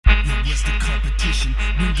what's the competition?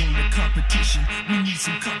 Bring on the competition. We need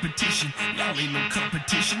some competition. Y'all ain't no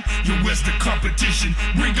competition. Yo, where's the competition?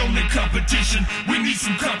 Bring on the competition. We need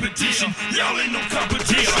some competition. Y'all ain't no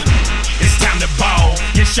competition. It's time to ball.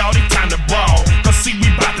 Yeah, shawty, time to brawl. Cause see,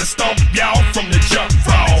 we bout to stomp y'all from the jump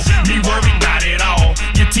ball. Me worried, not at all.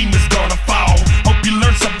 Your team is gonna fall. Hope you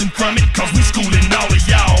learn something from it, cause we schooling all of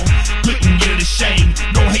y'all. Putting you to shame.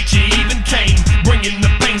 Gon' hate you even came. Bringing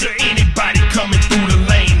the pain to anybody coming through the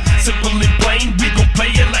lane. Simple and plain, we gon'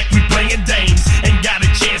 play it like we playing dames. Ain't got a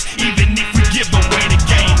chance, even if we give away the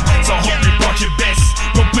game. So hope you brought your best.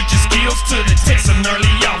 Go put your skills to the test. An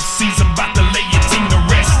early off season, bout to lay your team to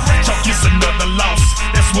rest. Chalk is another loss,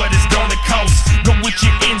 that's what it's gonna cost. Go with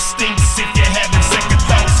your instincts if you're having second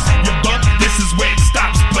thoughts. Your buck, this is where it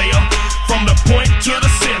stops, player. From the point to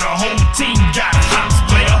the center, whole team got hops,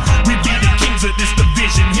 player. We be the kings of this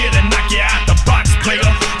division, here to knock you out the box, player.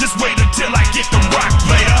 Just wait until I get the rock,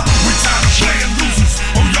 player. We tired of playing losers.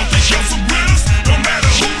 Oh, y'all think y'all some winners? No matter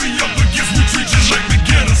who we up against, we treat you like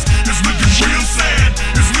beginners. It's looking real sad,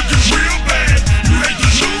 it's looking real bad. You hate to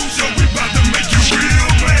lose, yo, we bout to make you real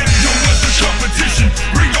mad. Yo, what's the competition?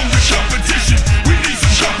 Bring on the competition. We need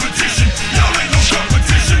some competition. Y'all ain't no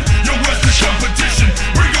competition. Yo, what's the competition?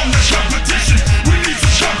 Bring on the competition. We need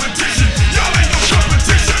some competition. Y'all ain't no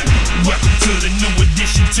competition. Welcome to the new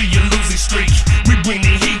addition to your losing streak. We bring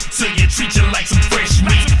the heat to you, treat you like some fresh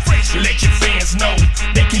meat. Let your fans know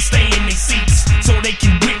they can stay in their seats, so they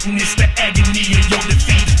can witness the agony of your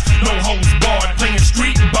defeat. No holds barred, playing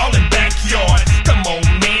street ball in backyard. Come on,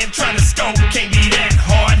 man, trying to score can't be that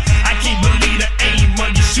hard. I can't believe the aim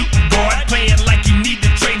on your shooting guard, playing like you need to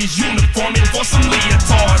trade his uniform in for some lead.